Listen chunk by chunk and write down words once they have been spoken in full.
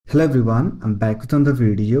Hello everyone, I'm back with another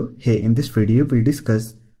video. Hey, in this video we'll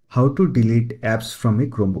discuss how to delete apps from a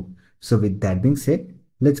Chromebook. So with that being said,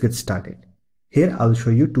 let's get started. Here I'll show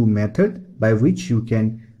you two methods by which you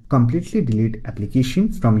can completely delete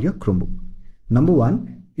applications from your Chromebook. Number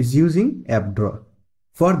one is using app drawer.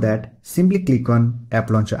 For that, simply click on app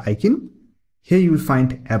launcher icon. Here you will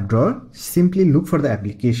find app drawer. Simply look for the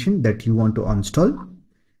application that you want to install.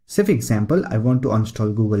 Say for example, I want to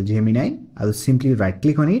install Google Gemini. I will simply right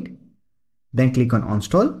click on it, then click on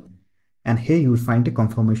install, and here you will find a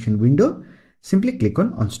confirmation window. Simply click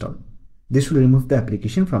on install. This will remove the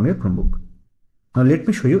application from your Chromebook. Now let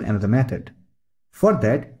me show you another method. For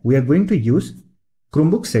that, we are going to use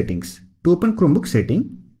Chromebook settings. To open Chromebook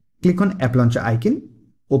setting, click on app launcher icon,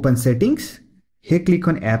 open settings. Here click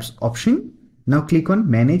on apps option. Now click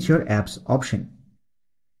on manage your apps option.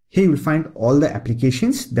 Here you will find all the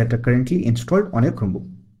applications that are currently installed on your Chromebook.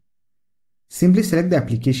 Simply select the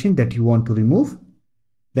application that you want to remove,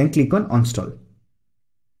 then click on install.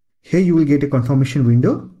 Here you will get a confirmation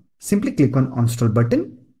window. Simply click on install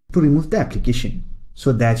button to remove the application.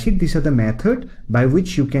 So that's it. These are the methods by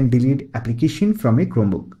which you can delete application from a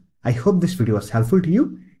Chromebook. I hope this video was helpful to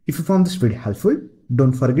you. If you found this video helpful,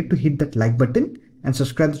 don't forget to hit that like button and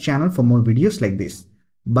subscribe to the channel for more videos like this.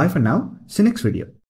 Bye for now. See you next video.